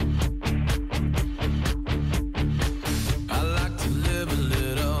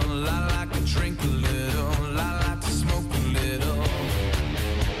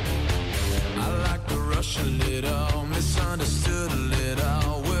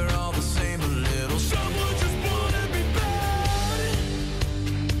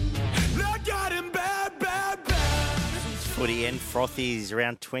Frothies,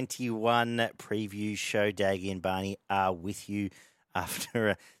 round 21 preview show. Daggy and Barney are with you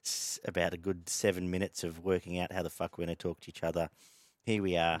after about a good 7 minutes of working out how the fuck we're going to talk to each other. Here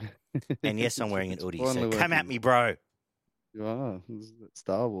we are. And yes, I'm wearing an hoodie, so come at me, bro. You are.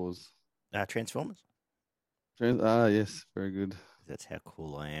 Star Wars. Transformers? Yes. Very good. That's how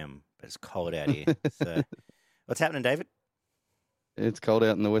cool I am. But it's cold out here. So, what's happening, David? It's cold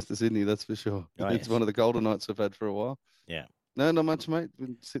out in the west of Sydney, that's for sure. Oh, it's yes. one of the colder nights we've had for a while. Yeah. No, not much, mate.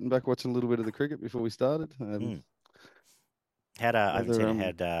 Been sitting back watching a little bit of the cricket before we started. I haven't seen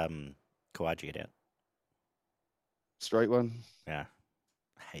it. How'd Kawaji get out? Straight one. Yeah.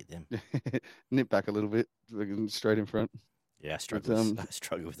 I hate them. Nip back a little bit, straight in front. Yeah, I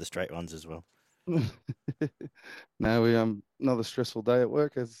struggle with the straight ones as well. No, we another stressful day at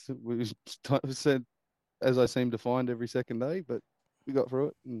work, as we said, as I seem to find every second day, but we got through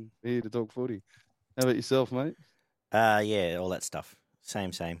it and we're here to talk footy. How about yourself, mate? Yeah, all that stuff.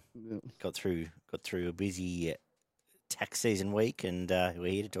 Same. Yeah. Got through a busy tax season week, and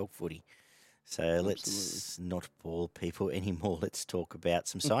we're here to talk footy. So let's not bore people anymore. Let's talk about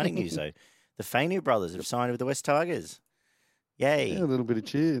some signing news, though. The Fainu brothers have signed with the West Tigers. Yay! Yeah, a little bit of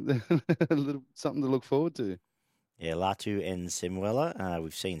cheer, a little something to look forward to. Yeah, Latu and Samuela.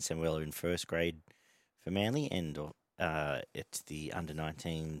 We've seen Samuela in first grade for Manly and at the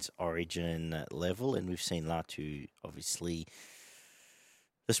under-19s Origin level, and we've seen Latu obviously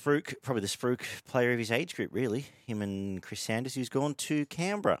probably the spruik player of his age group, really. Him and Chris Sanders, who's gone to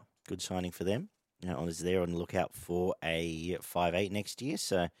Canberra. Good signing for them. Is there on the lookout for a 5'8" next year.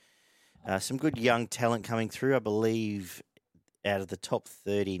 So some good young talent coming through. I believe out of the top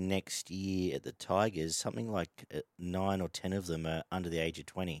 30 next year at the Tigers, something like 9 or 10 of them are under the age of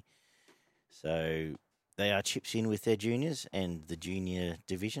 20. So they are chips in with their juniors and the junior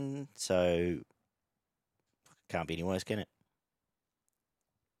division. So can't be any worse, can it?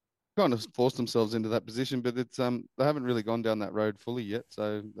 Kind of forced themselves into that position, but it's they haven't really gone down that road fully yet.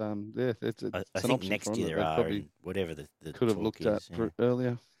 So yeah, it's I think next year there are, whatever the could have looked at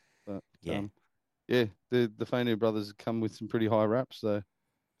earlier. But yeah, the Fainu brothers come with some pretty high raps, so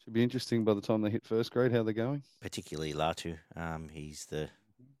should be interesting by the time they hit first grade how they're going. Particularly Latu, he's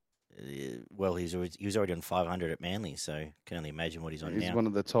he was already on 500 at Manly, so can only imagine what he's on now. He's one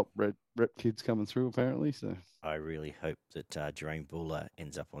of the top rep kids coming through, apparently. So I really hope that Jerome Buller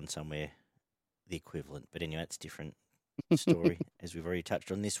ends up on somewhere the equivalent. But anyway, that's a different story, as we've already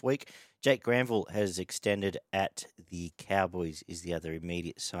touched on this week. Jake Granville has extended at the Cowboys, is the other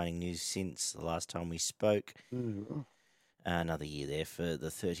immediate signing news since the last time we spoke. Another year there for the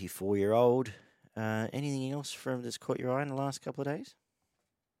 34-year-old. Anything else that's caught your eye in the last couple of days?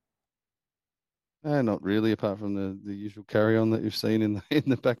 Not really, apart from the usual carry-on that you've seen in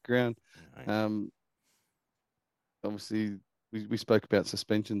the background. No. Obviously, we spoke about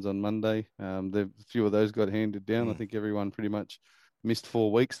suspensions on Monday. A few of those got handed down. I think everyone pretty much missed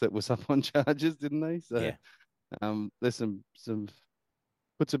 4 weeks that was up on charges, didn't they? So yeah. There's some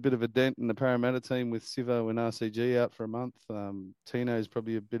puts a bit of a dent in the Parramatta team with Sivo and RCG out for a month. Tino's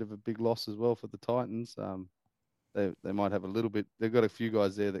probably a bit of a big loss as well for the Titans. They might have a little bit. They've got a few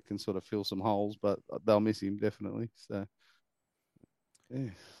guys there that can sort of fill some holes, but they'll miss him definitely. So, yeah.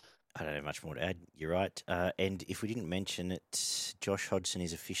 I don't have much more to add. You're right. And if we didn't mention it, Josh Hodgson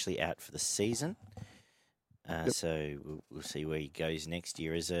is officially out for the season. So we'll see where he goes next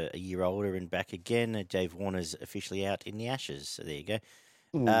year as a year older and back again. Dave Warner's officially out in the Ashes. So there you go.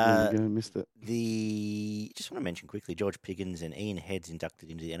 There you go. Missed it. Just want to mention quickly, George Piggins and Ian Heads inducted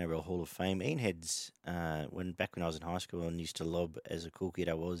into the NRL Hall of Fame. Ian Heads, when I was in high school and used to lob as a cool kid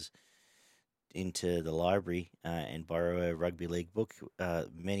I was into the library and borrow a rugby league book,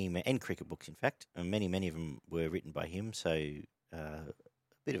 and cricket books, in fact. Many of them were written by him, so a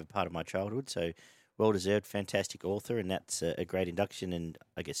bit of a part of my childhood. So well-deserved, fantastic author, and that's a great induction. And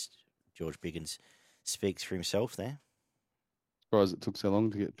I guess George Piggins speaks for himself there. Surprised it took so long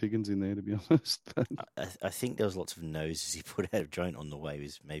to get Piggins in there, to be honest. I think there was lots of noses he put out of joint on the way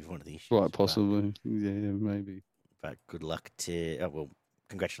was maybe one of the issues. Quite possibly. Yeah, maybe. But good luck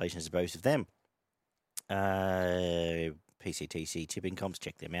congratulations to both of them. PCTC tipping comps,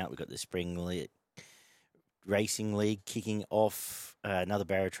 check them out. We've got the Spring Racing League kicking off, another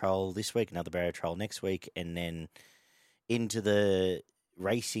Barrow Trial this week, another Barrow Trial next week, and then into the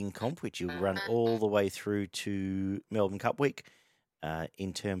racing comp, which will run all the way through to Melbourne Cup week.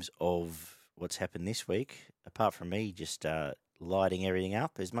 In terms of what's happened this week, apart from me just lighting everything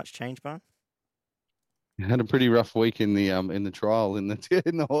up, has much changed, Barn? Had a pretty rough week in the trial in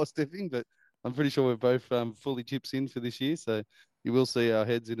the horse tipping, but I'm pretty sure we're both fully chips in for this year, so you will see our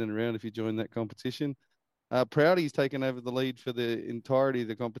heads in and around if you join that competition. Proudy's taken over the lead for the entirety of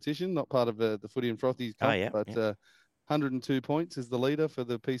the competition, not part of the Footy and Frothies comp, but 102 points is the leader for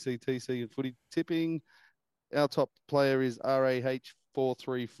the PCTC and footy tipping. Our top player is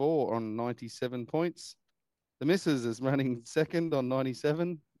RAH434 on 97 points. The Missus is running second on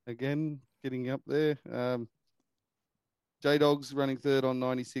 97, again, getting up there. J-Dog's running third on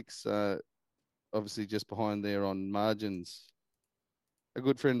 96, obviously just behind there on margins. A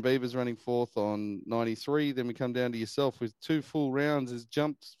good friend Beaver's running fourth on 93. Then we come down to yourself with 2 full rounds, has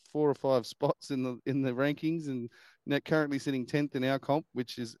jumped 4 or 5 spots in the rankings, and now currently sitting 10th in our comp,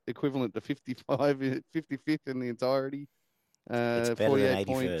 which is equivalent to 55th in the entirety. It's better 48 than 81st.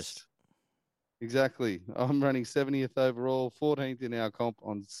 Points. Exactly. I'm running 70th overall, 14th in our comp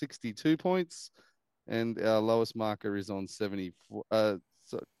on 62 points, and our lowest marker is on 74.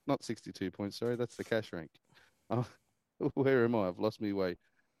 Not 62 points. Sorry, that's the cash rank. Where am I? I've lost my way.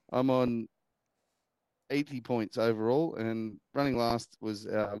 I'm on 80 points overall, and running last was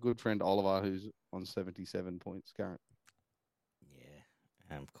our good friend Oliver, who's on 77 points currently.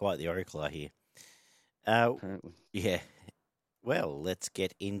 Yeah, quite the oracle, I hear. Apparently. Yeah. Well, let's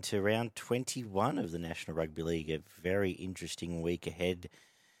get into round 21 of the National Rugby League. A very interesting week ahead.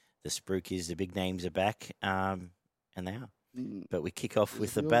 The Sprukies, the big names are back, and they are. But we kick off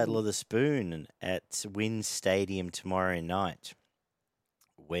with the Battle of the Spoon at Wynn Stadium tomorrow night,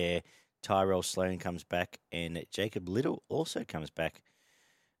 where Tyrell Sloan comes back and Jacob Little also comes back,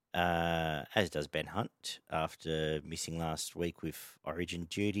 as does Ben Hunt after missing last week with Origin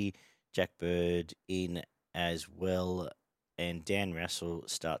duty. Jack Bird in as well, and Dan Russell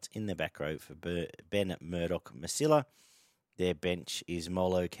starts in the back row for Ben Murdoch-Masila. Their bench is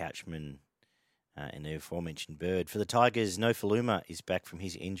Molo, Couchman, and the aforementioned Bird. For the Tigers, Nofaluma is back from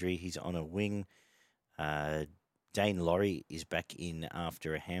his injury. He's on a wing. Dane Laurie is back in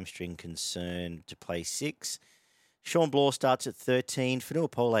after a hamstring concern to play 6. Sean Bloor starts at 13. Fanua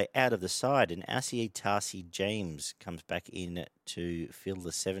Pole out of the side. And Asier Tarsi James comes back in to fill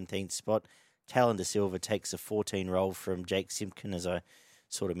the 17th spot. Talon De Silva takes a 14 role from Jake Simpkin, as I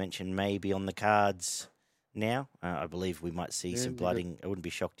sort of mentioned, maybe on the cards now. I believe we might see some blooding. I wouldn't be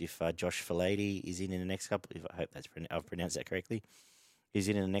shocked if Josh Filady is in the next couple. If I hope I've pronounced that correctly. He's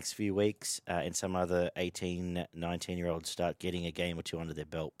in the next few weeks, and some other 18, 19-year-olds start getting a game or two under their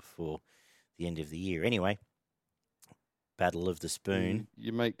belt before the end of the year. Anyway, Battle of the Spoon.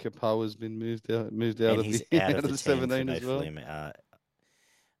 Your mate Kapoa's been moved out and of he's the out of the 17 as well.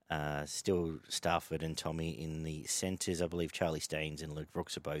 Still Stafford and Tommy in the centres. I believe Charlie Staines and Luke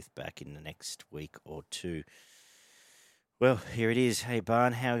Brooks are both back in the next week or two. Well, here it is. Hey,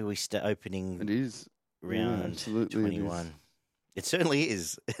 Barn, how are we opening It is. round 21? It certainly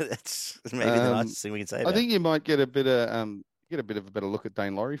is. That's maybe the nicest thing we can say about it. I think you might get a bit of a better look at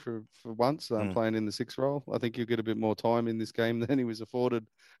Dane Laurie for once, playing in the 6 role. I think you'll get a bit more time in this game than he was afforded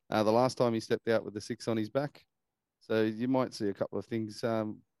the last time he stepped out with the 6 on his back. So you might see a couple of things,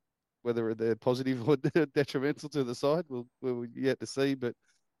 whether they're positive or detrimental to the side, we'll yet to see. But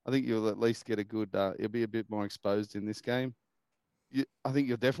I think you'll at least get a good. You'll be a bit more exposed in this game. I think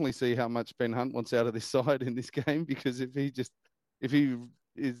you'll definitely see how much Ben Hunt wants out of this side in this game, because if he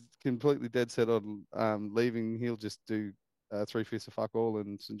is completely dead set on leaving, he'll just do 3/5 of fuck all,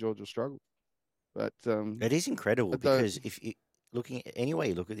 and St George will struggle. But it is incredible, because if you looking at any way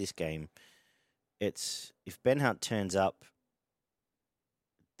you look at this game, it's if Ben Hunt turns up,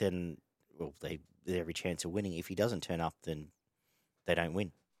 then they have every chance of winning. If he doesn't turn up, then they don't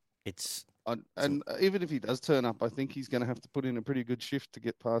win. And even if he does turn up, I think he's going to have to put in a pretty good shift to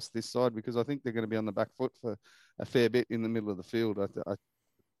get past this side, because I think they're going to be on the back foot for a fair bit in the middle of the field. I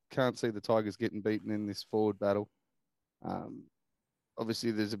can't see the Tigers getting beaten in this forward battle. Obviously,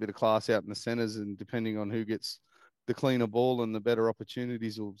 there's a bit of class out in the centres, and depending on who gets the cleaner ball and the better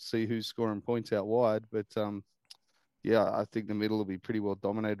opportunities, we'll see who's scoring points out wide. But yeah, I think the middle will be pretty well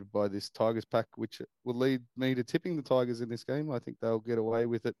dominated by this Tigers pack, which will lead me to tipping the Tigers in this game. I think they'll get away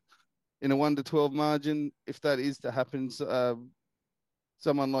with it in a 1-12 margin. If that is to happen,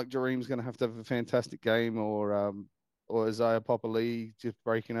 someone like Jareem's going to have a fantastic game, or Isaiah Papali just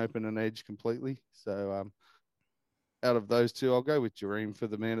breaking open an edge completely. So out of those two, I'll go with Jareem for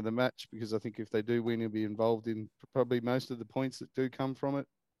the man of the match, because I think if they do win, he'll be involved in probably most of the points that do come from it.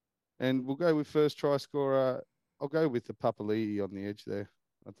 And we'll go with first try scorer. I'll go with the Papali on the edge there.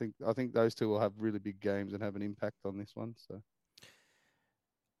 I think those two will have really big games and have an impact on this one. So,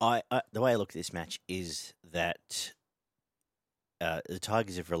 the way I look at this match is that the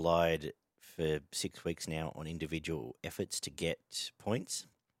Tigers have relied for 6 weeks now on individual efforts to get points,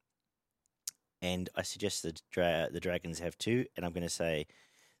 and I suggest that the Dragons have too. And I'm going to say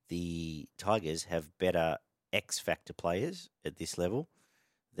the Tigers have better X factor players at this level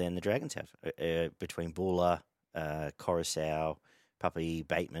than the Dragons have. Between Buller, Coruscant, Puppy,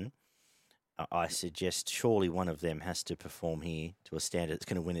 Bateman, I suggest surely one of them has to perform here to a standard that's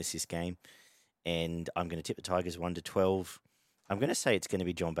going to win us this game. And I'm going to tip the Tigers 1-12. I'm going to say it's going to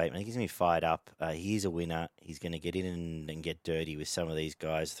be John Bateman. I think he's going to be fired up. He's a winner. He's going to get in and get dirty with some of these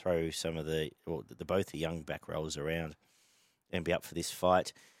guys, throw some of both the young back rollers around and be up for this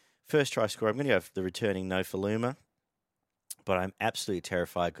fight. First try scorer, I'm going to go for the returning Nofaluma. But I'm absolutely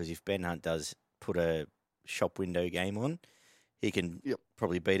terrified because if Ben Hunt does put a shop window game on, he can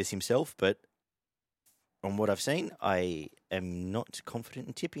probably beat us himself. But on what I've seen, I am not confident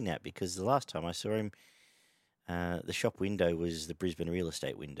in tipping that because the last time I saw him, the shop window was the Brisbane real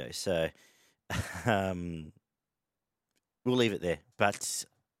estate window. So we'll leave it there. But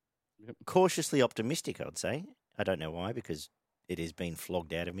cautiously optimistic, I'd say. I don't know why, because it has been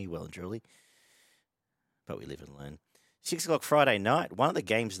flogged out of me well and truly. But we live and learn. 6 o'clock Friday night, one of the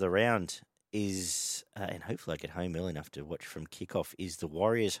games of the round is, and hopefully I get home early enough to watch from kickoff, is the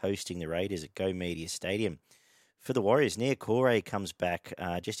Warriors hosting the Raiders at Go Media Stadium. For the Warriors, Nia Corey comes back,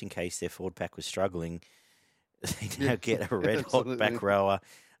 just in case their forward pack was struggling. They now get a red-hot back rower,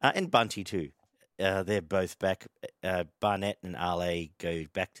 and Bunty too. They're both back. Barnett and Ale go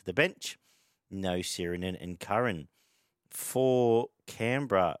back to the bench. No Sirinen and Curran. For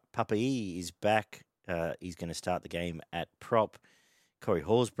Canberra, Papai is back. He's going to start the game at prop. Corey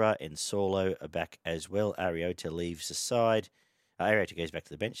Horsburgh and Solo are back as well. Ariota leaves the side. Ariota goes back to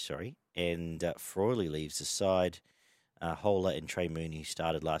the bench, sorry. And Froyley leaves the side. Hola and Trey Mooney, who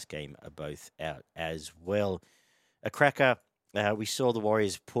started last game, are both out as well. A cracker. We saw the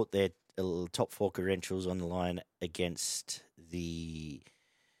Warriors put their top 4 credentials on the line against the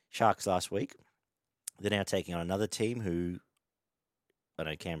Sharks last week. They're now taking on another team who, I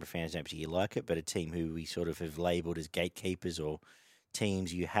know Canberra fans don't particularly like it, but a team who we sort of have labelled as gatekeepers or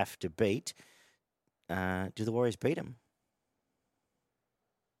teams you have to beat. Do the Warriors beat them?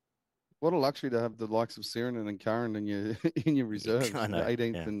 What a luxury to have the likes of Sirinen and Curran in your reserves. I know,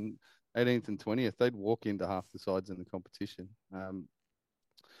 18th and 20th. They'd walk into half the sides in the competition.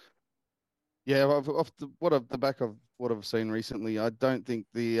 Off the back of what I've seen recently, I don't think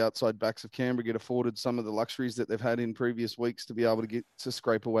the outside backs of Canberra get afforded some of the luxuries that they've had in previous weeks to be able to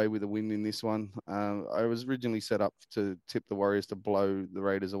scrape away with a win in this one. I was originally set up to tip the Warriors to blow the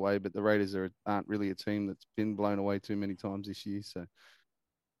Raiders away, but the Raiders aren't really a team that's been blown away too many times this year, so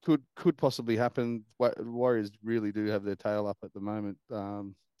could possibly happen. Warriors really do have their tail up at the moment,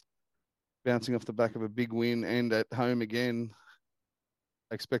 bouncing off the back of a big win and at home again.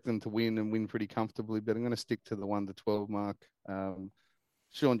 I expect them to win and win pretty comfortably, but I'm going to stick to the 1-12 mark.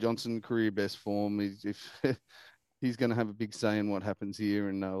 Sean Johnson, career best form. He's going to have a big say in what happens here,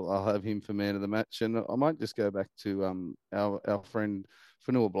 and I'll have him for man of the match. And I might just go back to our friend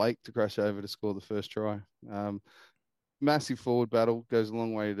Fanua Blake to crash over to score the first try. Massive forward battle, goes a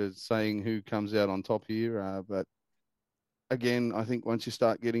long way to saying who comes out on top here. But again, I think once you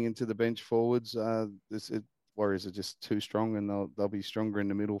start getting into the bench forwards, Warriors are just too strong, and they'll be stronger in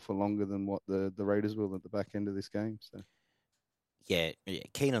the middle for longer than what the Raiders will at the back end of this game. So, yeah,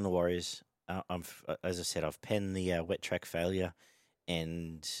 keen on the Warriors. As I said, I've penned the wet track failure,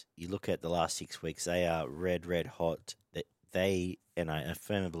 and you look at the last 6 weeks, they are red hot. And I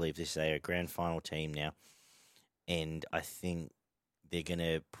firmly believe they are a grand final team now, and I think they're going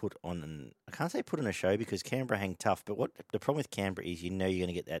to put on. I can't say put on a show because Canberra hang tough, but what the problem with Canberra is, you're going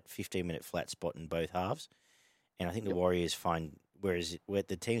to get that 15-minute flat spot in both halves. And I think the Warriors find, where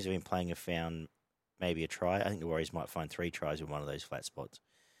the teams have been playing have found maybe a try, I think the Warriors might find 3 tries in one of those flat spots.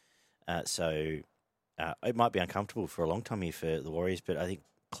 So it might be uncomfortable for a long time here for the Warriors, but I think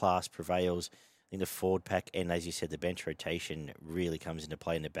class prevails. I think the forward pack and, as you said, the bench rotation really comes into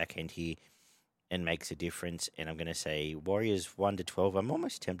play in the back end here and makes a difference. And I'm going to say Warriors 1-12. I'm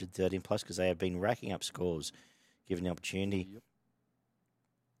almost tempted 13+ because they have been racking up scores given the opportunity. Yep.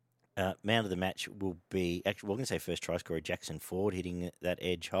 Man of the match will be, actually, we're going to say first try scorer Jackson Ford hitting that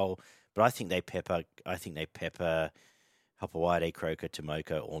edge hole, but I think they pepper Hopawade, Croker,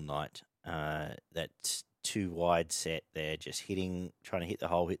 Tomoko all night. That's 2 wide set. They're just trying to hit the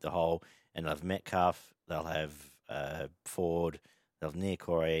hole, and they'll have Metcalf, they'll have Ford, they'll have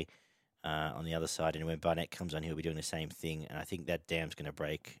Niokore on the other side, and when Barnett comes on, he'll be doing the same thing, and I think that dam's going to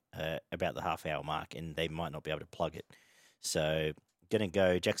break about the half-hour mark, and they might not be able to plug it. So, going to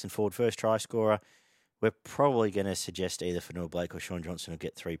go Jackson Ford first try scorer. We're probably going to suggest either Fanua Blake or Sean Johnson will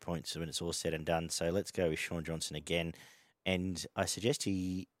get 3 points when it's all said and done. So let's go with Sean Johnson again. And I suggest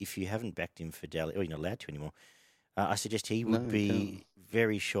if you haven't backed him for Daly, or you're not allowed to anymore, I suggest he No, would you can't. be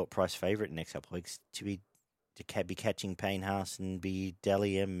very short price favourite in the next couple of weeks to be catching Payne Haas and be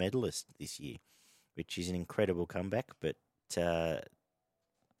Dally M medalist this year, which is an incredible comeback. But I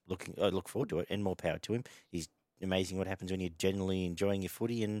look forward to it, and more power to him. He's amazing what happens when you're generally enjoying your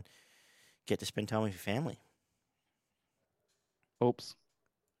footy and get to spend time with your family. Oops.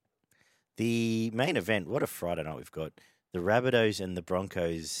 The main event, what a Friday night we've got. The Rabbitohs and the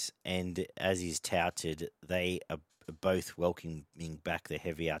Broncos, and as is touted, they are both welcoming back the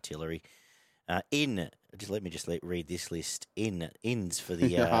heavy artillery. Let me read this list. Ins for the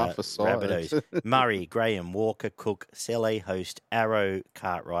Half a side. Rabbitohs. Murray, Graham, Walker, Cook, Sele, Host, Arrow,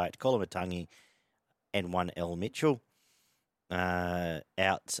 Cartwright, Colomatungi, and 1L Mitchell.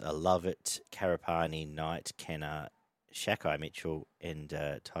 Outs, I love it. Karapani, Knight, Kenner, Shakai Mitchell, and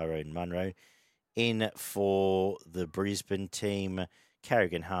Tyrone Munro. In for the Brisbane team,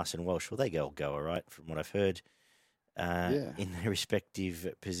 Carrigan, Haas, and Welsh. Well, they all go all right, from what I've heard. In their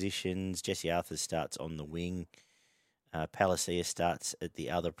respective positions, Jesse Arthur starts on the wing. Palacia starts at the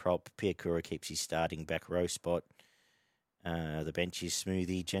other prop. Piakura keeps his starting back row spot. The bench is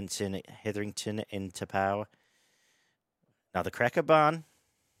Smoothie, Jensen, Hetherington, and Tapau. Another cracker barn.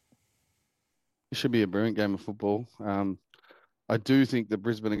 It should be a brilliant game of football. I do think that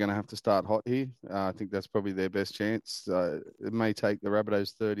Brisbane are going to have to start hot here. I think that's probably their best chance. It may take the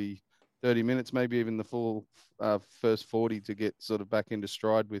Rabbitohs 30 minutes, maybe even the full first 40 to get sort of back into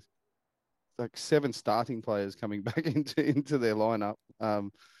stride with like 7 starting players coming back into their lineup.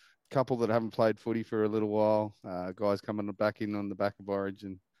 Couple that haven't played footy for a little while. Guys coming back in on the back of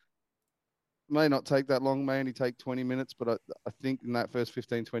Origin. May not take that long, may only take 20 minutes, but I think in that first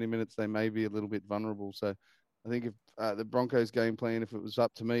 15, 20 minutes, they may be a little bit vulnerable. So I think if the Broncos game plan, if it was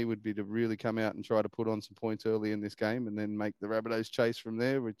up to me, would be to really come out and try to put on some points early in this game and then make the Rabbitohs chase from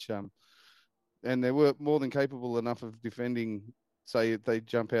there, and they were more than capable enough of defending. Say if they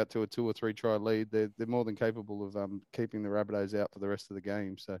jump out to a 2 or 3 try lead, they're more than capable of keeping the Rabbitohs out for the rest of the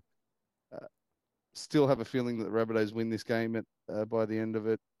game. So still have a feeling that the Rabbitohs win this game by the end of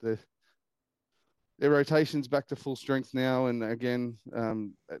it. Their rotation's back to full strength now, and again,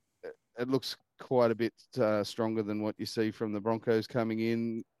 it looks quite a bit stronger than what you see from the Broncos coming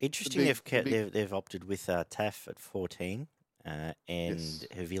in. Interesting, they've opted with Taff at 14 and Yes.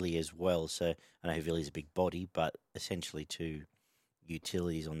 Havili as well. So I know Havili's a big body, but essentially 2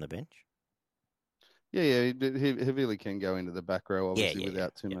 utilities on the bench. Yeah. Havili can go into the back row, obviously,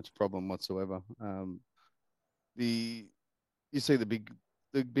 without too much problem whatsoever. You see the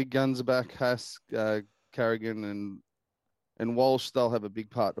big guns are back. Haas, Carrigan, and Walsh. They'll have a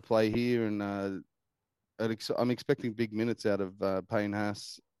big part to play here, and I'm expecting big minutes out of Payne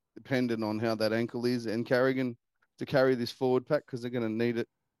Haas, dependent on how that ankle is, and Carrigan to carry this forward pack because they're going to need it.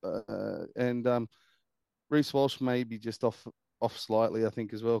 And Reece Walsh may be just off slightly, I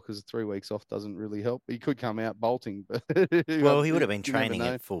think, as well, because 3 weeks off doesn't really help. He could come out bolting, but well, he would have been training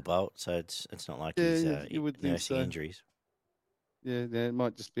at full bolt, so it's not like he's you would think nursing so. injuries. Yeah, it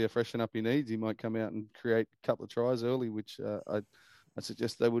might just be a freshen up he needs. He might come out and create a couple of tries early, which I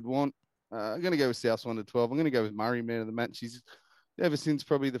suggest they would want. I'm going to go with South 1 to 12. I'm going to go with Murray, man of the match. He's ever since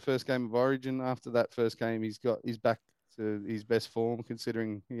probably the first game of Origin. After that first game, he's back to his best form,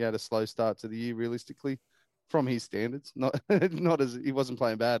 considering he had a slow start to the year, realistically, from his standards. Not as he wasn't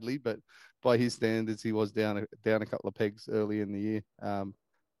playing badly, but by his standards, he was down a couple of pegs early in the year. I'm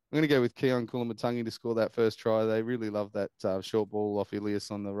going to go with Keon Kulamatangi to score that first try. They really love that short ball off Ilias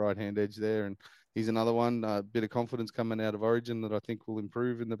on the right-hand edge there. And he's another one, a bit of confidence coming out of Origin that I think will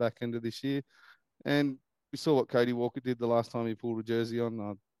improve in the back end of this year. And we saw what Cody Walker did the last time he pulled a jersey on.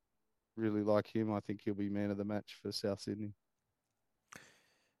 I really like him. I think he'll be man of the match for South Sydney.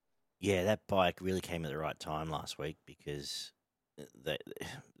 Yeah, that bike really came at the right time last week because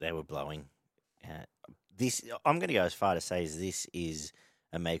they were blowing. I'm going to go as far to say as this is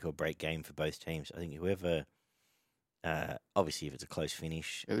a make or break game for both teams. I think whoever, obviously, if it's a close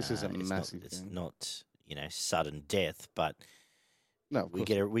finish, this is a massive. It's not sudden death, but no, we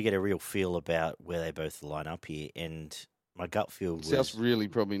get a real feel about where they both line up here. And my gut feel was South really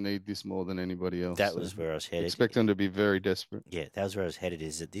probably need this more than anybody else. That was where I was headed. Expect them to be very desperate. Yeah, that was where I was headed.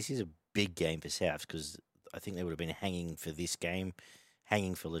 Is that this is a big game for Souths because I think they would have been hanging for this game,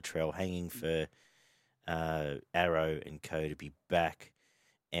 hanging for Latrell, hanging for Arrow and Co to be back.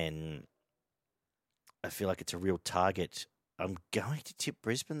 And I feel like it's a real target. I'm going to tip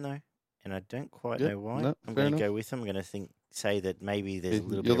Brisbane, though, and I don't quite know why. No, I'm going to go with them. I'm going to say that maybe there's a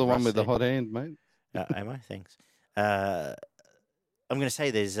little bit You're of the one rust with there. the hot hand, mate. Am I? Thanks. I'm going to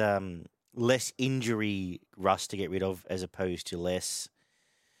say there's less injury rust to get rid of as opposed to less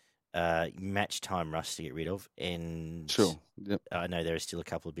match time rush to get rid of, and Sure. Yep. I know there are still a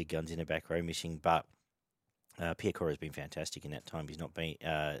couple of big guns in the back row missing, but Piacora has been fantastic in that time. He's not been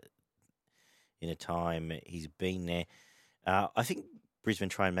in a time he's been there. I think Brisbane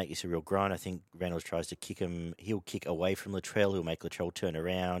try and make this a real grind. I think Reynolds tries to kick him. He'll kick away from Latrell. He'll make Latrell turn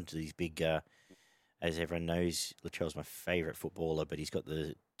around. These big, as everyone knows, Latrell's my favourite footballer, but he's got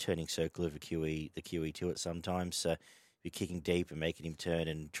the turning circle of the QE to it sometimes. So you're kicking deep and making him turn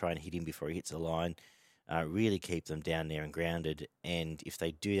and try and hit him before he hits the line. Really keep them down there and grounded. And if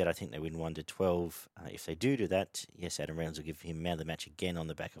they do that, I think they win 1-12. If they do that, yes, Adam Reynolds will give him man of the match again on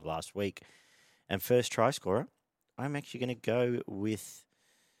the back of last week. And first try scorer, I'm actually going to go with.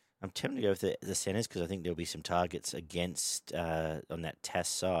 I'm tempted to go with the centres because I think there'll be some targets against on that TAS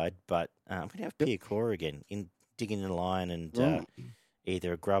side. But I'm going to have Piacora again in digging in the line and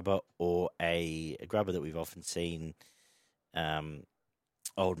either a grubber or a grubber that we've often seen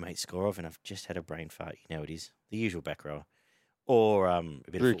old mate score of. And I've just had a brain fart. You know it is the usual back rower. Or a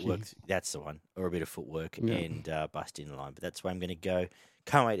bit of footwork. That's the one. Or a bit of footwork and bust in the line. But that's where I'm going to go.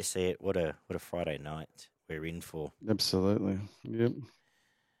 Can't wait to see it. What a Friday night we're in for. Absolutely. Yep.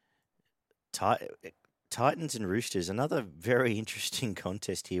 Titans and Roosters, another very interesting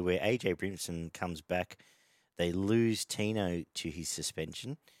contest here where AJ Brimson comes back. They lose Tino to his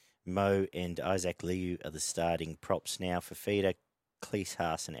suspension. Mo and Isaac Liu are the starting props now for Feeder. Cleese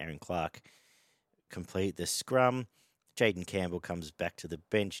Haas and Aaron Clark complete the scrum. Jaden Campbell comes back to the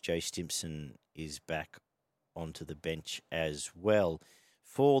bench. Joe Stimpson is back onto the bench as well.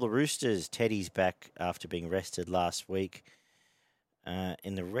 For the Roosters, Teddy's back after being rested last week.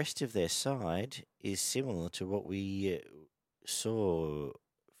 And the rest of their side is similar to what we saw.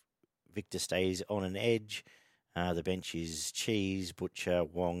 Victor stays on an edge. The bench is Cheese, Butcher,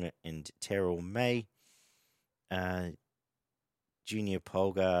 Wong, and Terrell May. Junior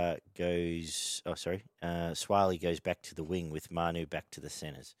Polgar goes... Swiley goes back to the wing with Manu back to the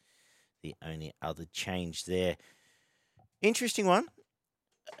centres. The only other change there. Interesting one.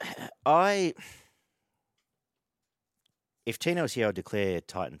 If Tino was here, I'd declare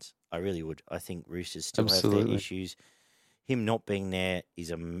Titans. I really would. I think Roosters still have their issues. Him not being there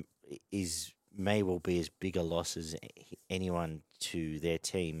may well be as big a loss as anyone to their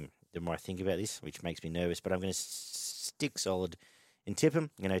team. The more I think about this, which makes me nervous, but I'm going to stick solid and tip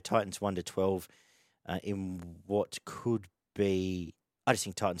them. Titans 1-12 in what could be. I just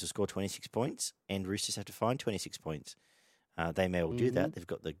think Titans will score 26 points, and Roosters have to find 26 points. They may well do that.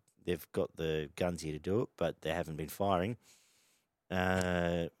 They've got the guns here to do it, but they haven't been firing.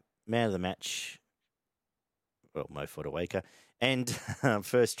 Man of the match, well, Mo Fodawaker. And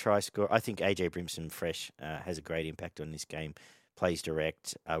first try score, I think AJ Brimson fresh has a great impact on this game. Plays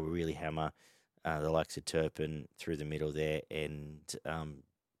direct, will really hammer the likes of Turpin through the middle there and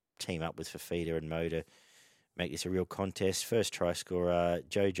team up with Fafita and Mo to make this a real contest. First try scorer,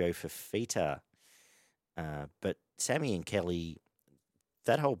 Jojo Fafita. But Sammy and Kelly,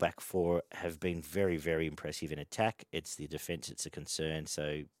 that whole back four have been very, very impressive in attack. It's the defence that's a concern.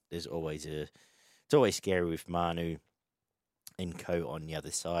 So it's always scary with Manu and Co on the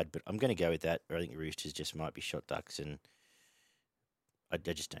other side. But I'm going to go with that. I think the Roosters just might be shot ducks, and I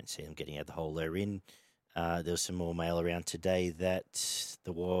just don't see them getting out of the hole they're in. There was some more mail around today that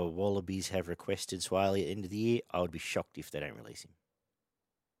the Wallabies have requested Swiley at the end of the year. I would be shocked if they don't release him.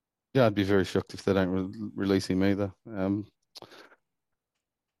 Yeah, I'd be very shocked if they don't release him either. I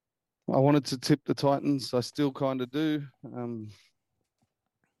wanted to tip the Titans. I still kind of do. But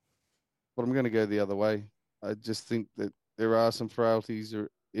I'm going to go the other way. I just think that there are some frailties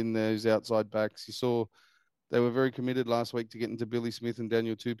in those outside backs. You saw they were very committed last week to getting to Billy Smith and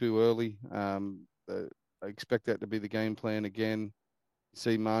Daniel Tupu early. I expect that to be the game plan again.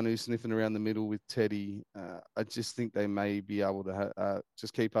 See Manu sniffing around the middle with Teddy. I just think they may be able to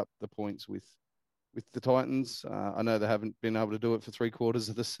just keep up the points with the Titans. I know they haven't been able to do it for 3/4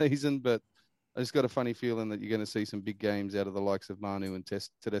 of the season, but I just got a funny feeling that you're going to see some big games out of the likes of Manu and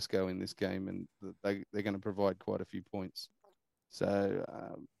Tedesco in this game, and they're going to provide quite a few points. So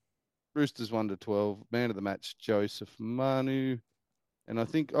Roosters 1-12, man of the match, Joseph Manu. And I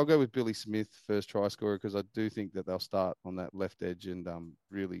think I'll go with Billy Smith, first try scorer, because I do think that they'll start on that left edge and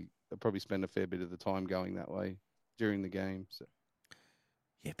really they'll probably spend a fair bit of the time going that way during the game. So.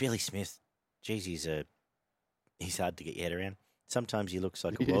 Yeah, Billy Smith, geez, he's hard to get your head around. Sometimes he looks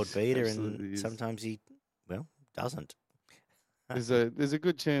like a world beater, and sometimes he, doesn't. There's a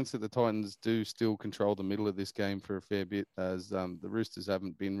good chance that the Titans do still control the middle of this game for a fair bit, as the Roosters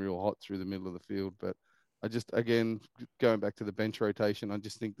haven't been real hot through the middle of the field. But I just, again, going back to the bench rotation, I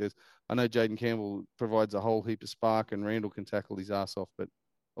just think I know Jaden Campbell provides a whole heap of spark and Randall can tackle his ass off, but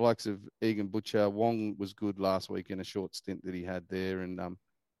the likes of Egan Butcher. Wong was good last week in a short stint that he had there. And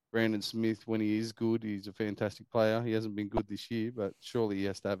Brandon Smith, when he is good, he's a fantastic player. He hasn't been good this year, but surely he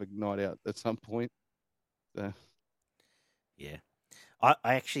has to have a night out at some point. So. Yeah. I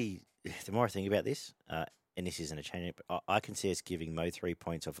actually, the more I think about this, and this isn't a change, but I can see us giving Mo 3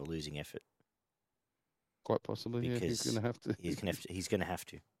 points off a losing effort. Quite possibly, because yeah. He's going to have to. He's going to have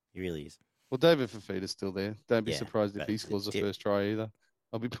to. He really is. Well, David Fafita's still there. Don't be Yeah, surprised if he scores the first try either.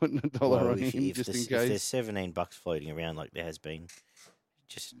 I'll be putting $1 on him just in case. If there's $17 floating around like there has been,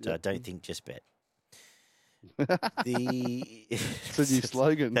 just don't think, just bet. It's a new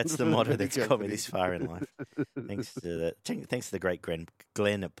slogan. That's the motto that's got me this far in life. Thanks to the great Glenn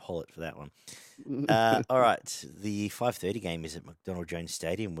Pollitt for that one. All right, the 5:30 game is at McDonald Jones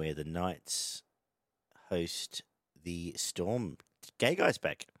Stadium, where the Knights host the Storm. Gay Guy's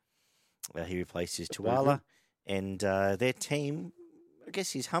back. He replaces Tuala, and their team, I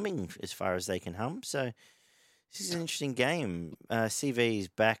guess, is humming as far as they can hum. So this is an interesting game. CV is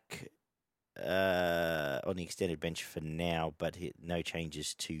back on the extended bench for now, but no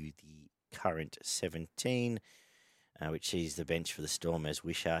changes to the current 17, which sees the bench for the Storm as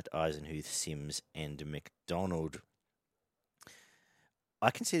Wishart, Eisenhuth, Sims, and McDonald.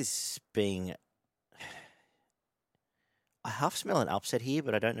 I can see this being... I half smell an upset here,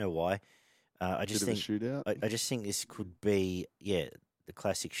 but I don't know why. I just think shootout. I just think this could be the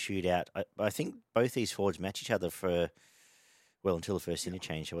classic shootout. I think both these forwards match each other for until the first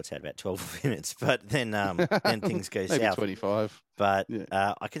interchange. So what's that, about 12 minutes? But then things go Maybe south. 25. But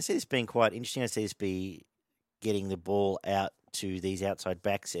I can see this being quite interesting. I see this be getting the ball out to these outside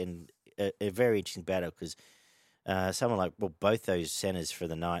backs, and a very interesting battle because someone like both those centres for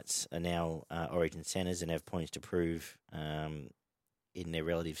the Knights are now Origin centres and have points to prove in their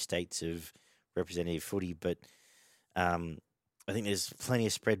relative states of representative footy. But I think there's plenty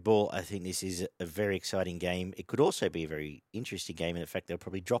of spread ball. I think this is a very exciting game. It could also be a very interesting game in the fact they'll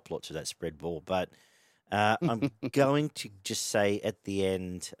probably drop lots of that spread ball. But I'm going to just say at the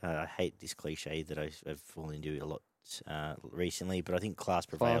end, I hate this cliche that I've fallen into a lot recently, but I think class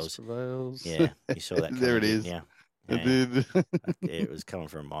prevails. Class prevails. Yeah, you saw that. There it is. Yeah. It did. It was coming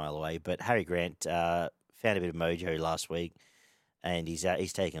from a mile away. But Harry Grant found a bit of mojo last week, and he's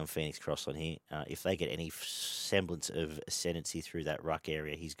taking on Phoenix Cross on here. If they get any semblance of ascendancy through that ruck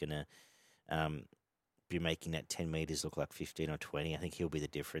area, he's going to be making that 10 metres look like 15 or 20. I think he'll be the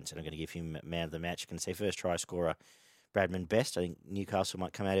difference, and I'm going to give him man of the match. I can say first try scorer, Bradman Best. I think Newcastle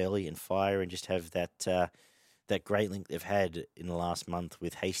might come out early and fire and just have that great link they've had in the last month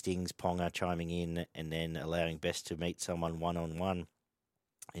with Hastings, Ponga chiming in, and then allowing Best to meet someone one-on-one.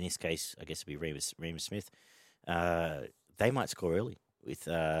 In this case, I guess it'd be Remus Smith. They might score early with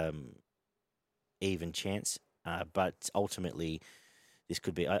even chance, but ultimately this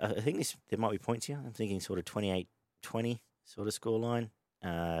could be. I think there might be points here. I'm thinking sort of 28-20 sort of scoreline.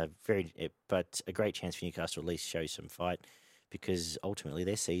 But a great chance for Newcastle to at least show some fight, because ultimately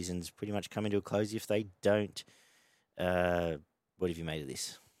their season's pretty much coming to a close if they don't. What have you made of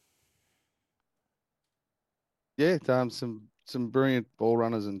this? Yeah, some brilliant ball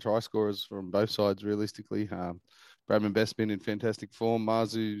runners and try scorers from both sides, realistically. Bradman Best been in fantastic form.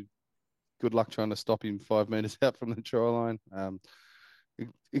 Marzu, good luck trying to stop him 5 metres out from the try line.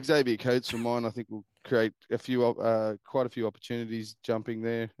 Xavier Coates from mine, I think, will create quite a few opportunities jumping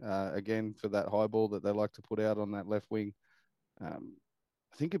there, again, for that high ball that they like to put out on that left wing. I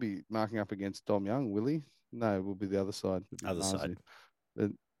think he'll be marking up against Dom Young, will he? No, it will be the other side. Other side.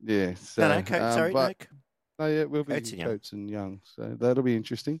 Yeah. So, no, sorry, no. No, yeah, it will be Coates and Young. So that'll be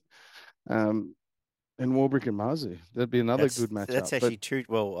interesting. And Warbrick and Marzu. That'd be another good matchup. That's actually true.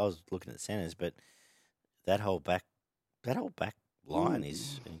 Well, I was looking at the centres, but that whole back line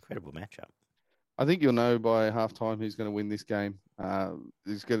is an incredible matchup. I think you'll know by halftime who's going to win this game.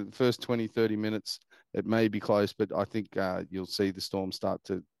 He's got the first 20, 30 minutes. It may be close, but I think you'll see the Storm start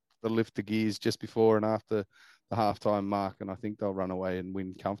to lift the gears just before and after the halftime mark, and I think they'll run away and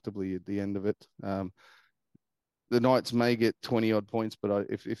win comfortably at the end of it. The Knights may get 20-odd points, but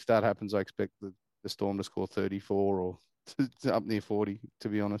if that happens, I expect the Storm to score 34 or up near 40, to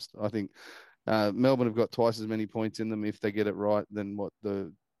be honest. I think Melbourne have got twice as many points in them if they get it right than what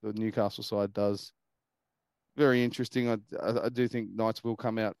the Newcastle side does. Very interesting. I do think Knights will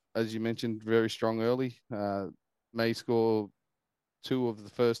come out, as you mentioned, very strong early. May score 2 of the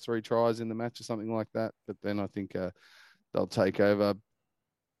first 3 tries in the match or something like that, but then I think they'll take over.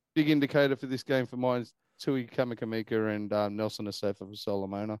 Big indicator for this game for mine is Tui Kamakamika and Nelson Asafa for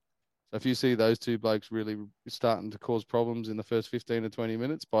Solomona. So if you see those 2 blokes really starting to cause problems in the first 15 or 20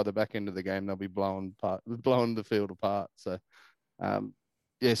 minutes, by the back end of the game, they'll be blowing the field apart. So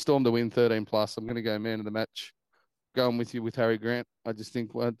Yeah, Storm to win 13+. I'm going to go man of the match. Going with you with Harry Grant. I just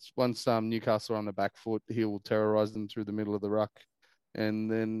think once Newcastle are on the back foot, he will terrorise them through the middle of the ruck.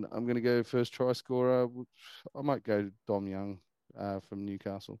 And then I'm going to go first try scorer. I might go Dom Young from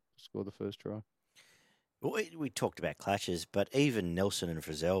Newcastle to score the first try. We talked about clashes, but even Nelson and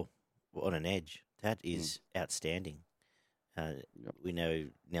Frizzell on an edge, that is outstanding. We know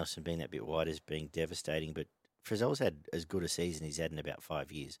Nelson being that bit wide is being devastating, but Frizzell's had as good a season he's had in about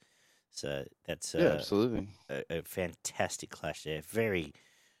 5 years. So that's absolutely a fantastic clash there. Very,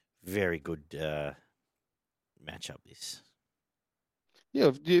 very good matchup this.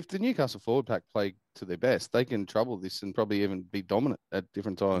 Yeah, if the Newcastle forward pack play to their best, they can trouble this and probably even be dominant at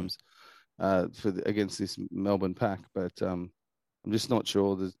different times against this Melbourne pack. But I'm just not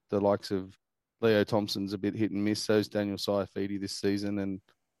sure. The likes of Leo Thompson's a bit hit and miss. So's Daniel Saifidi this season, and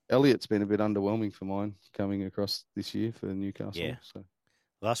Elliott's been a bit underwhelming for mine coming across this year for Newcastle. Yeah. So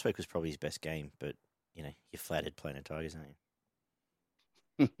last week was probably his best game, but you're flattered playing the Tigers, aren't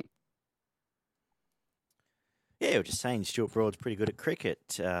you? Yeah, we're just saying Stuart Broad's pretty good at cricket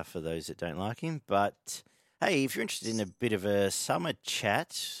for those that don't like him. But, hey, if you're interested in a bit of a summer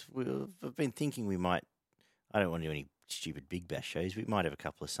chat, I've been thinking we might, I don't want to do any stupid Big Bash shows. We might have a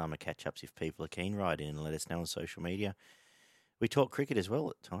couple of summer catch-ups if people are keen. Write in and let us know on social media. We talk cricket as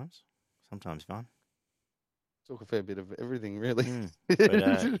well at times. Sometimes fun. Talk a fair bit of everything, really.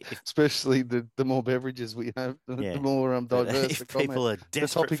 But, especially the more beverages we have, the more diverse. If people are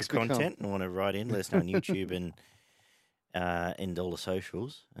desperate for content and want to write in, let us know on YouTube and all the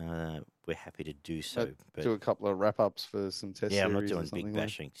socials. We're happy to do so. But do a couple of wrap-ups for some test series. I'm not doing big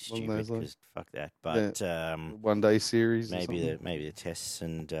bashing stupid because fuck that. But one-day series. Maybe the tests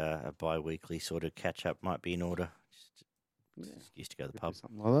and a bi-weekly sort of catch-up might be in order. Just excuse to go to the pub.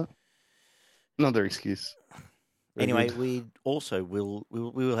 Something like that. Another excuse. Anyway, we also we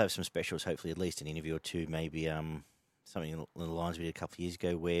will have some specials, hopefully at least an interview or two, maybe something along the lines we did a couple of years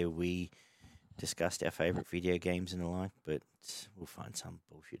ago where we discussed our favourite video games and the like, but we'll find some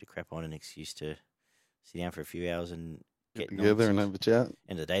bullshit to crap on, an excuse to sit down for a few hours and get together and have a chat.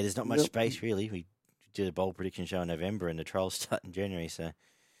 End of the day, there's not much space really. We did a bowl prediction show in November and the trials start in January, so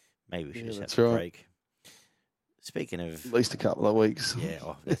maybe we should just have a break. Speaking of... At least a couple of weeks.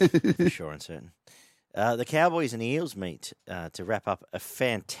 Yeah, that's for sure and certain. The Cowboys and the Eels meet to wrap up a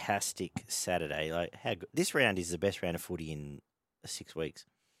fantastic Saturday. Like how good. This round is the best round of footy in 6 weeks.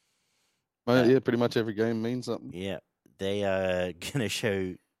 Yeah, pretty much every game means something. Yeah, they are going to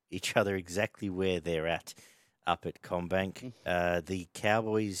show each other exactly where they're at up at CommBank. The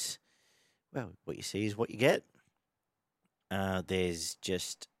Cowboys, well, what you see is what you get. There's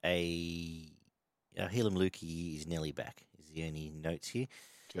just Helam Lukey is nearly back, is the only notes here.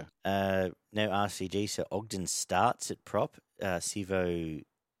 Yeah. No RCG, so Ogden starts at prop. Sivo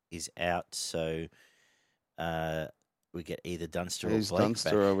is out, so we get either Dunster or Blake Dunster,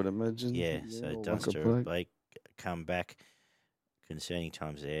 back. I would imagine. Yeah, so Dunster or Blake come back. Concerning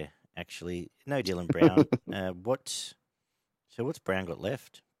times there, actually. No Dylan Brown. What's Brown got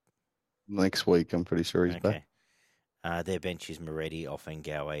left? Next week, I'm pretty sure he's back. Their bench is Moretti,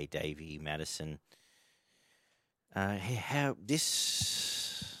 Offengawe, Davey, Madison. How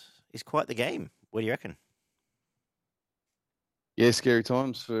this is quite the game. What do you reckon? Yeah, scary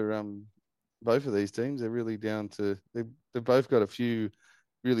times for both of these teams. They're really down to they've both got a few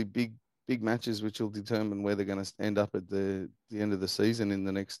really big matches which will determine where they're going to end up at the end of the season. In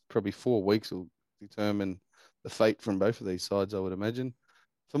the next probably 4 weeks will determine the fate from both of these sides, I would imagine.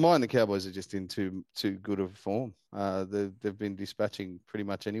 For mine, the Cowboys are just in too good of form. They've been dispatching pretty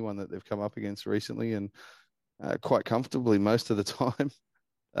much anyone that they've come up against recently, and quite comfortably most of the time.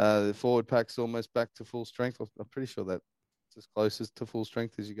 The forward pack's almost back to full strength. I'm pretty sure that's as close as to full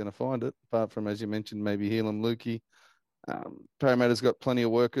strength as you're going to find it, apart from, as you mentioned, maybe Helam Lukey. Parramatta's got plenty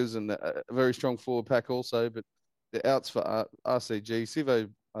of workers and a very strong forward pack also, but the outs for RCG. Sivo,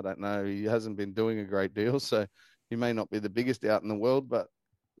 I don't know. He hasn't been doing a great deal, so he may not be the biggest out in the world, but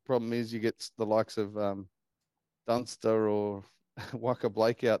the problem is you get the likes of Dunster or Waka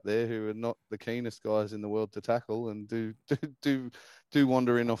Blake out there who are not the keenest guys in the world to tackle and do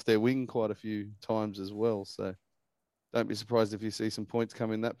wander in off their wing quite a few times as well. So don't be surprised if you see some points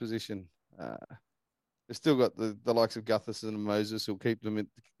come in that position. They've still got the likes of Gutherson and Moses who'll keep them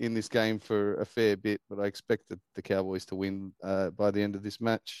in this game for a fair bit, but I expect the Cowboys to win by the end of this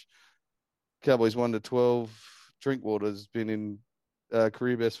match. Cowboys 1-12. Drinkwater's been in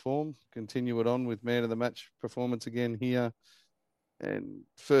career best form. Continue it on with man of the match performance again here. And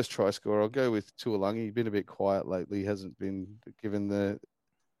first try scorer, I'll go with Tuolangi. He's been a bit quiet lately. He hasn't been given the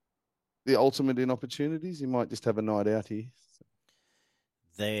ultimate in opportunities. He might just have a night out here.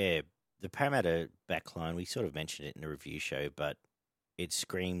 the Parramatta backline, we sort of mentioned it in the review show, but it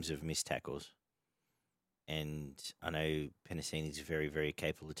screams of missed tackles. And I know Penasini's very, very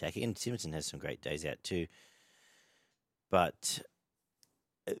capable of attacking, and Simpson has some great days out too. But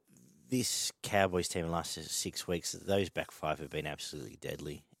this Cowboys team in the last 6 weeks, those back five have been absolutely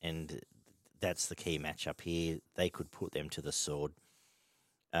deadly, and that's the key matchup here. They could put them to the sword.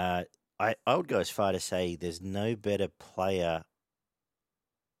 I would go as far to say there's no better player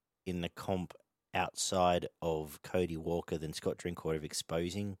in the comp outside of Cody Walker than Scott Drinkwater of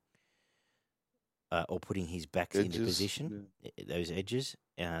exposing or putting his backs into position, those edges,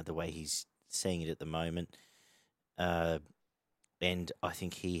 the way he's seeing it at the moment. And I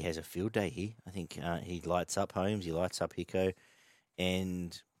think he has a field day here. I think he lights up Holmes, he lights up Hicko,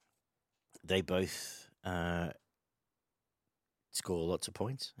 and they both score lots of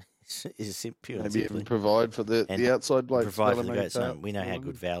points. Is pure maybe even provide for the outside blokes. Provide for the great son. We know how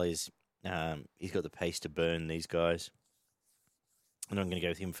good Val is. He's got the pace to burn these guys. And I'm going to go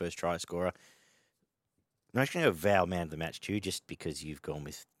with him first try scorer. I'm actually going to go Val man of the match too, just because you've gone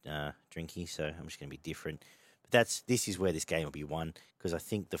with Drinky, so I'm just going to be different. But this is where this game will be won, because I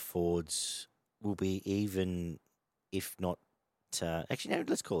think the Fords will be even, if not... actually, no,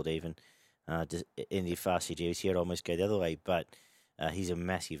 let's call it even. In the RCG, was here, I'd almost go the other way, but he's a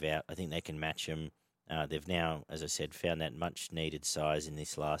massive out. I think they can match him. They've now, as I said, found that much-needed size in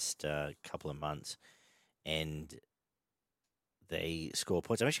this last couple of months, and they score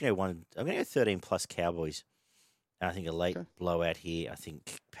points. I'm actually going to go 13-plus Cowboys. I think a late blowout here. I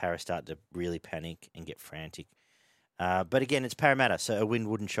think Para start to really panic and get frantic. But again, it's Parramatta, so a win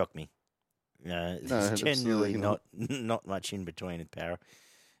wouldn't shock me. There's generally not much in between at Para,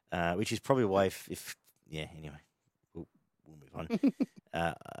 which is probably why anyway, we'll move on.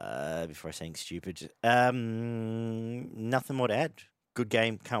 Before I say anything stupid. Nothing more to add. Good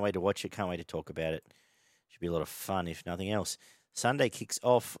game. Can't wait to watch it. Can't wait to talk about it. Should be a lot of fun, if nothing else. Sunday kicks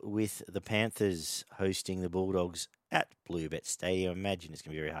off with the Panthers hosting the Bulldogs at Bluebet Stadium. I imagine it's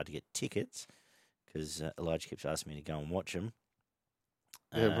going to be very hard to get tickets because Elijah keeps asking me to go and watch them.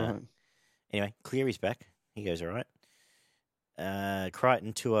 Right. Anyway, Cleary's back. He goes all right.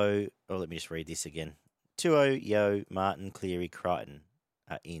 Crichton, Tuo. Oh, let me just read this again. Tuo, Yo, Martin, Cleary, Crichton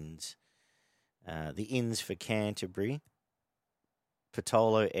are ins. The ins for Canterbury: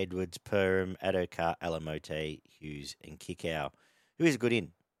 Patolo, Edwards, Perham, Adokar, Alamote, Hughes, and Kikau. Who is a good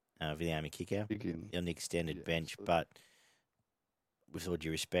in for the Army Kikau on the extended bench, but with all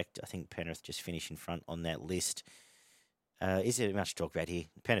due respect, I think Penrith just finished in front on that list. Is there much to talk about here?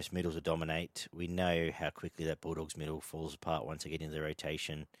 Penrith's middles will dominate. We know how quickly that Bulldogs middle falls apart once they get into the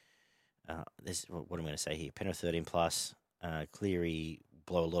rotation. What I'm going to say here. Penrith 13+. Cleary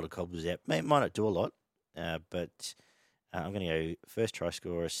blow a lot of cobblers out. Might not do a lot, but I'm going to go first try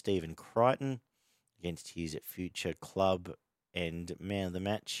scorer Stephen Crichton against his future club and man of the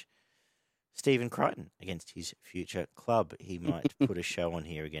match, Stephen Crichton against his future club. He might put a show on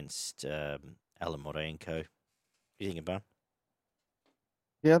here against Alamote and co. What do you think, Barn?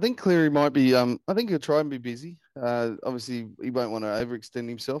 Yeah, I think Cleary might be. I think he'll try and be busy. Obviously, he won't want to overextend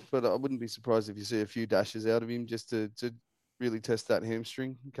himself, but I wouldn't be surprised if you see a few dashes out of him just to really test that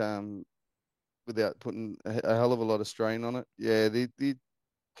hamstring without putting a hell of a lot of strain on it. Yeah, the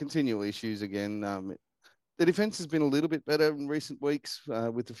continual issues again. The defense has been a little bit better in recent weeks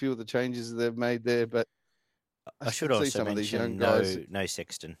with a few of the changes they've made there, but I should also some mention of these young guys. No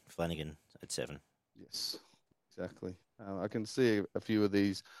Sexton, Flanagan at 7. Yes, exactly. I can see a few of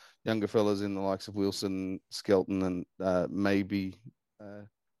these younger fellas in the likes of Wilson, Skelton, and maybe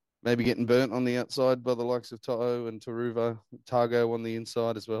getting burnt on the outside by the likes of To'o and Taruva, Targo on the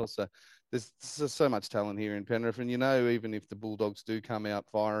inside as well. So there's so much talent here in Penrith. And, even if the Bulldogs do come out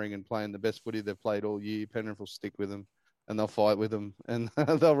firing and playing the best footy they've played all year, Penrith will stick with them and they'll fight with them and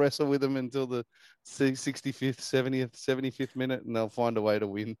they'll wrestle with them until the 65th, 70th, 75th minute, and they'll find a way to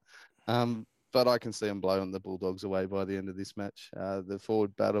win. But I can see them blowing the Bulldogs away by the end of this match. The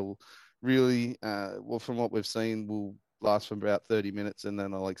forward battle really, from what we've seen, will last for about 30 minutes, and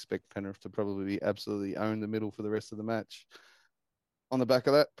then I'll expect Penrith to probably absolutely own the middle for the rest of the match. On the back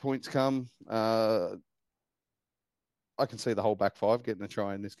of that, points come. I can see the whole back five getting a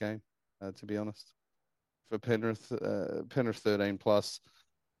try in this game, to be honest. For Penrith 13+.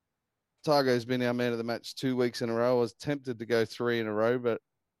 Targo's been our man of the match 2 weeks in a row. I was tempted to go 3 in a row, but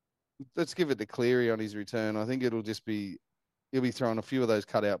let's give it to Cleary on his return. I think he'll be throwing a few of those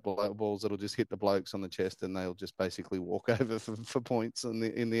cutout balls that'll just hit the blokes on the chest, and they'll just basically walk over for points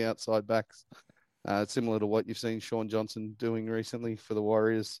in the outside backs. Similar to what you've seen Sean Johnson doing recently for the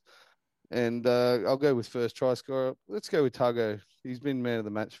Warriors. And I'll go with first try scorer. Let's go with Tuggo. He's been man of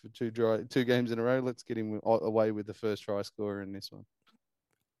the match for two games in a row. Let's get him away with the first try scorer in this one.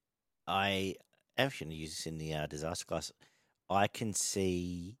 I actually going to use this in the disaster class. I can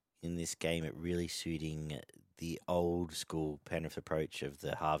see in this game it really suiting the old school Penrith approach of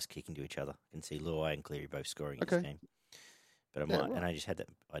the halves kicking to each other. I can see Luai and Cleary both scoring in this game. But and I just had that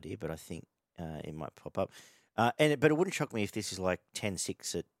idea, but I think it might pop up. But it wouldn't shock me if this is like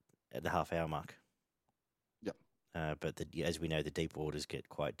 10-6 at the half hour mark. Yep. But as we know, the deep waters get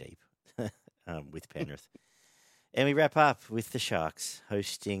quite deep with Penrith. And we wrap up with the Sharks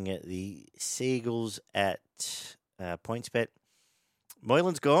hosting the Seagulls at PointsBet.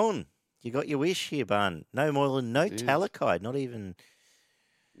 Moylan's gone. You got your wish here, Barn. No Moylan, no Talakai, not even.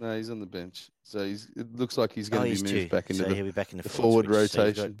 No, he's on the bench. So it looks like he's going to be moved back into he'll be back in the forward rotation. So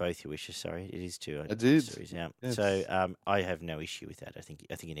you've got both your wishes. Sorry, it is two. I did. So he's out. Yes. So I have no issue with that. I think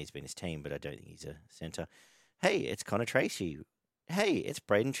he needs to be in his team, but I don't think he's a centre. Hey, it's Connor Tracy. Hey, it's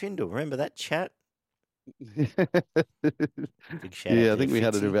Braden Trindle. Remember that chat? Big shout out I think we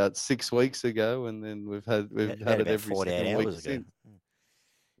had it about 6 weeks ago, and then we've had it every 48 hours ago. Since.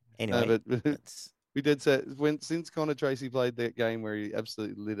 Anyway, we did say since Connor Tracy played that game where he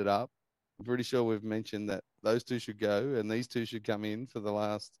absolutely lit it up. I'm pretty sure we've mentioned that those two should go, and these two should come in for the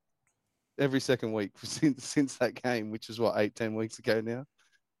last every second week since that game, which is 8-10 weeks ago now.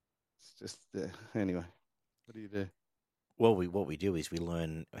 It's just anyway. What do you do? Well, what we do is we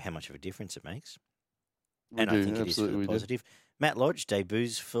learn how much of a difference it makes. I think it is for the positive. Matt Lodge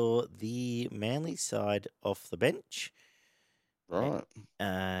debuts for the Manly side off the bench. Right.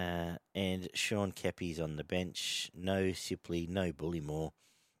 And Sean Kepi's on the bench. No Sipley, no Bullymore.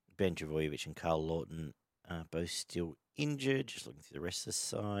 Ben Travojevic and Carl Lawton are both still injured. Just looking through the rest of the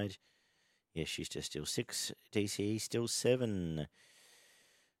side. Yeah, Schuster still 6. DCE still 7.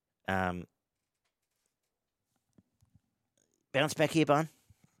 Bounce back here, Barn?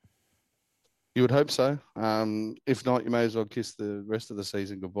 You would hope so. If not, you may as well kiss the rest of the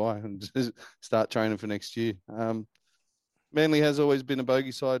season goodbye and just start training for next year. Manly has always been a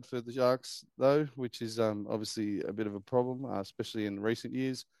bogey side for the Sharks, though, which is obviously a bit of a problem, especially in recent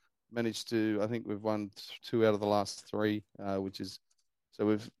years. I think we've won 2 out of the last 3, so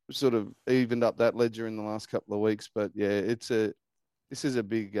we've sort of evened up that ledger in the last couple of weeks. But yeah, this is a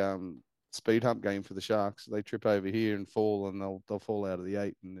big speed hump game for the Sharks. They trip over here and fall, and they'll fall out of the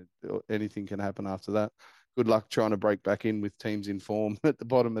 8, and anything can happen after that. Good luck trying to break back in with teams in form at the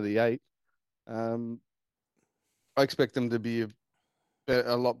bottom of the 8. I expect them to be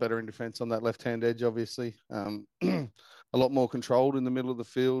a lot better in defence on that left-hand edge, obviously. A lot more controlled in the middle of the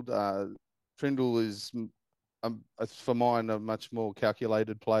field. Trindle is, for mine, a much more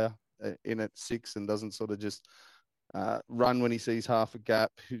calculated player in at 6 and doesn't sort of just run when he sees half a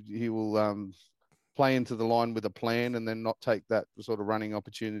gap. He will play into the line with a plan and then not take that sort of running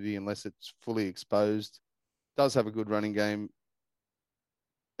opportunity unless it's fully exposed. Does have a good running game.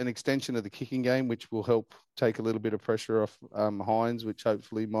 An extension of the kicking game, which will help take a little bit of pressure off Hines, which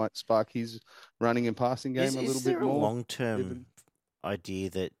hopefully might spark his running and passing game a little bit more. Is there a long-term idea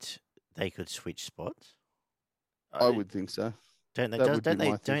that they could switch spots? I would think so. Don't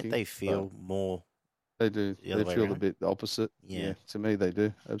they feel more? They do. They feel a bit the opposite. Yeah, to me they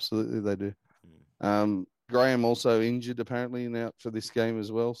do. Absolutely, they do. Graham also injured apparently and out for this game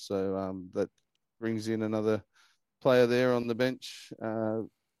as well, so that brings in another player there on the bench.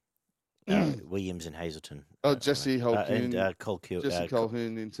 Williams and Hazleton. Jesse Colquhoun. And Jesse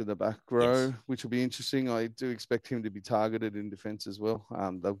Colquhoun into the back row, which will be interesting. I do expect him to be targeted in defence as well.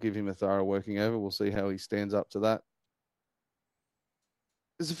 They'll give him a thorough working over. We'll see how he stands up to that.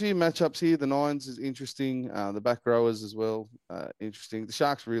 There's a few matchups here. The Nines is interesting. The back rowers as well, interesting. The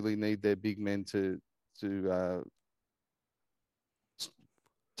Sharks really need their big men to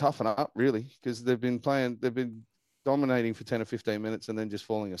toughen up, really, because they've been dominating for 10 or 15 minutes and then just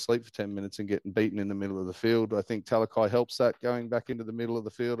falling asleep for 10 minutes and getting beaten in the middle of the field. I think Talakai helps that, going back into the middle of the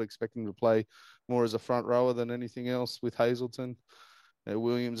field, expecting to play more as a front rower than anything else with Hazleton.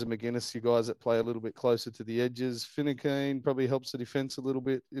 Williams and McGuinness, you guys that play a little bit closer to the edges. Finucane probably helps the defence a little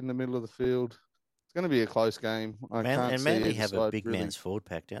bit in the middle of the field. It's going to be a close game. Manly have a big man's forward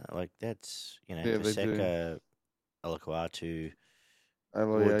pack, don't they? Like, that's, Paseka, Alaquatu,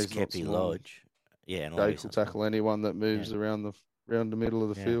 Woods, Kepi, Lodge. Yeah, and Jake will tackle anyone that moves around the middle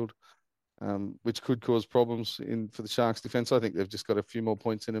of the field, which could cause problems for the Sharks' defence. I think they've just got a few more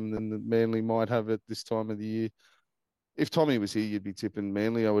points in them than the Manly might have at this time of the year. If Tommy was here, you'd be tipping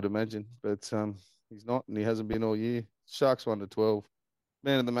Manly, I would imagine, but he's not, and he hasn't been all year. Sharks 1-12.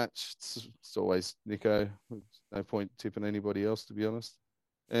 Man of the match, it's always Nico. There's no point tipping anybody else, to be honest.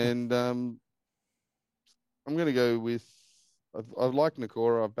 And I'm going to go with. I like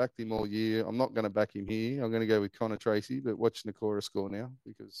Nakora. I've backed him all year. I'm not going to back him here. I'm going to go with Connor Tracy, but watch Nakora score now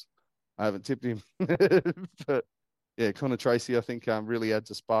because I haven't tipped him. But yeah, Connor Tracy, I think really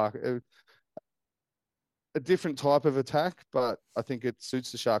adds a spark. A different type of attack, but I think it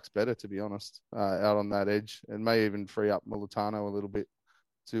suits the Sharks better, to be honest, out on that edge, and may even free up Militano a little bit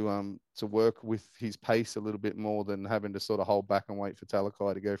to work with his pace a little bit more than having to sort of hold back and wait for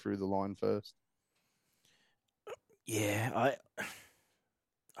Talakai to go through the line first. Yeah,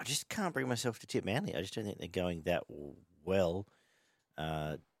 I just can't bring myself to tip Manly. I just don't think they're going that well.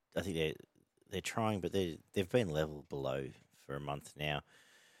 I think they're trying, but they've been level below for a month now.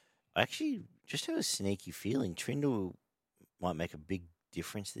 I actually just have a sneaky feeling Trindle might make a big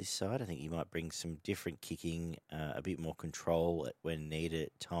difference this side. I think he might bring some different kicking, a bit more control when needed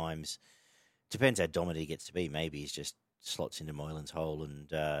at times. Depends how dominant he gets to be. Maybe he's just slots into Moylan's hole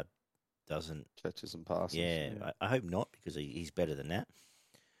and doesn't catches and passes. Yeah. I hope not because he's better than that.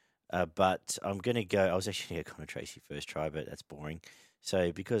 But I'm going to go. I was actually going to go Connor Tracy first try, but that's boring.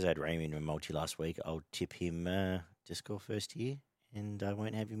 So because I had Raymond in multi last week, I'll tip him to score first here, and I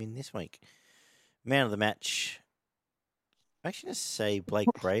won't have him in this week. Man of the match. I'm actually going to say Blake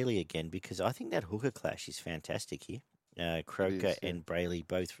Brayley again because I think that hooker clash is fantastic here. Croker and Brayley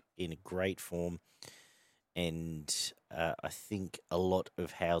both in a great form, and I think a lot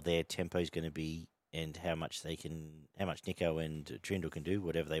of how their tempo is going to be and how much Nico and Trindle can do,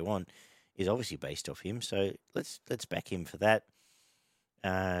 whatever they want, is obviously based off him. So let's back him for that.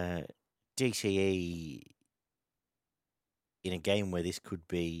 DCE in a game where this could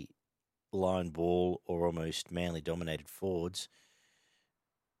be line ball or almost Manly dominated forwards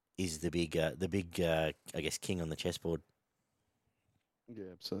is the big I guess king on the chessboard. Yeah,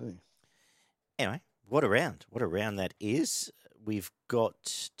 absolutely. Anyway, what a round that is. We've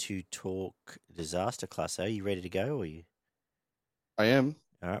got to talk disaster class. Are you ready to go? Or you? I am.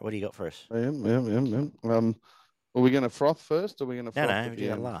 All right. What do you got for us? I am. Are we going to froth first, or are we going to froth at the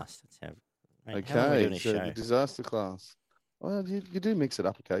end? Last. That's how. Mate, how long are we doing this show? The disaster class. Well, you do mix it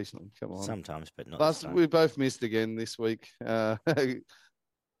up occasionally. Come on. Sometimes, but not. We both missed again this week,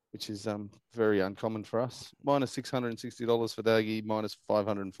 which is very uncommon for us. Minus $660 for Daggy, minus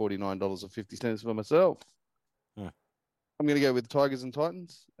 $549.50 for myself. I'm going to go with Tigers and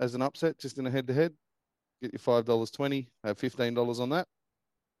Titans as an upset, just in a head-to-head. Get your $5.20, have $15 on that.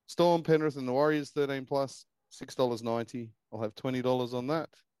 Storm, Penrith, and the Warriors, 13 plus, $6.90. I'll have $20 on that.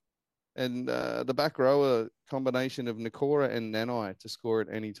 And the back row, a combination of Nakora and Nanai to score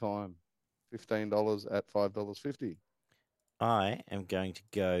at any time, $15 at $5.50. I am going to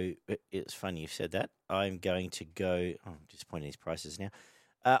go. It's funny you said that. I'm going to go. I'm disappointed in these prices now.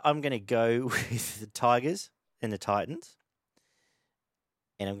 I'm going to go with the Tigers and the Titans.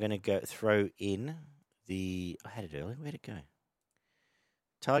 And I'm going to throw in I had it earlier. Where'd it go?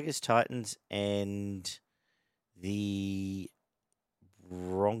 Tigers, Titans, and the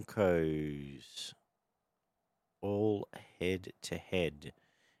Broncos all head to head.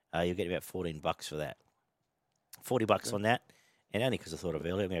 You'll get about $14 for that. $40 on that. And only because I thought of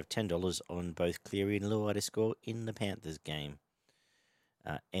earlier, we have $10 on both Cleary and Luai to score in the Panthers game.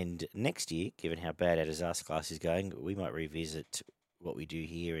 And next year, given how bad our disaster class is going, we might revisit what we do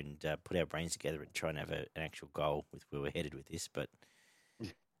here and put our brains together and try and have an actual goal with where we're headed with this. But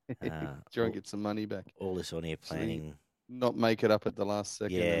try and get some money back. All this on air planning. Not make it up at the last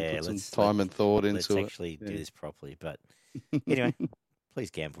second. Yeah, and put some time and thought into it. Let's actually do this properly. But anyway,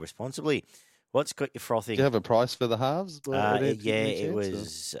 please gamble responsibly. What's got you frothing? Do you have a price for the halves? It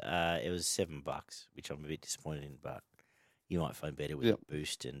was $7, which I'm a bit disappointed in, but you might find better with a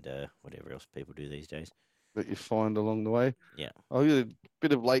boost and whatever else people do these days. That you find along the way. Yeah. I'll get a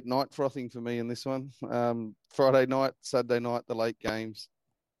bit of late night frothing for me in this one. Friday night, Saturday night, the late games.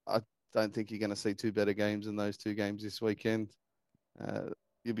 I don't think you're going to see two better games than those two games this weekend.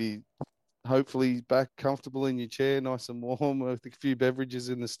 You'll be hopefully back comfortable in your chair, nice and warm, with a few beverages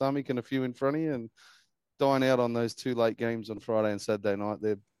in the stomach and a few in front of you, and dine out on those two late games on Friday and Saturday night.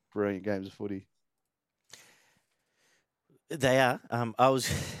 They're brilliant games of footy. They are. I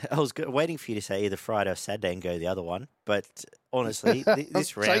was waiting for you to say either Friday or Saturday and go the other one, but honestly,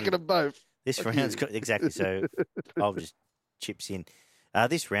 this round taking them both. This round's got exactly. So I'll just chips in.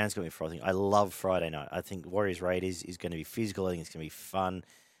 This round's got me frothing. I love Friday night. I think Warriors Raiders is going to be physical. I think it's going to be fun,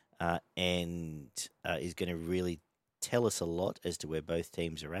 and is going to really tell us a lot as to where both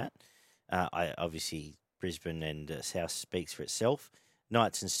teams are at. Obviously Brisbane and South speaks for itself.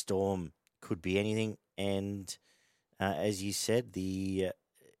 Knights and Storm could be anything, and as you said, the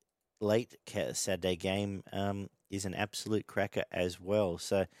late Saturday game is an absolute cracker as well.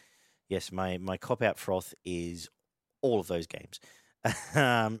 So, yes, my cop-out froth is all of those games.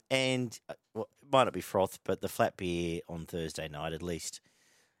 And well, it might not be froth, but the flat beer on Thursday night, at least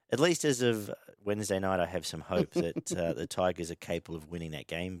as of Wednesday night, I have some hope that the Tigers are capable of winning that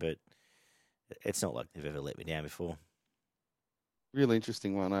game, but it's not like they've ever let me down before. Really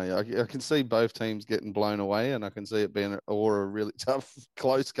interesting one, eh? I can see both teams getting blown away, and I can see it being a really tough,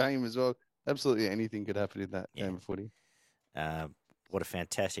 close game as well. Absolutely anything could happen in that game of footy. What a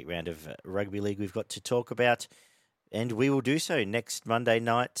fantastic round of rugby league we've got to talk about. And we will do so next Monday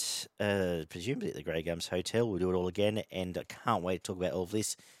night, presumably at the Grey Gums Hotel. We'll do it all again, and I can't wait to talk about all of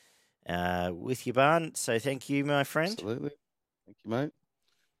this with you, Barn. So thank you, my friend. Absolutely. Thank you, mate.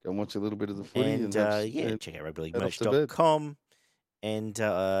 Go and watch a little bit of the footy. And check out rugbyleaguemerch.com and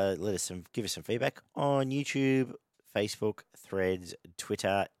give us some feedback on YouTube, Facebook, Threads,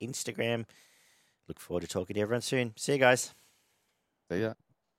 Twitter, Instagram. Look forward to talking to everyone soon. See you guys. See ya.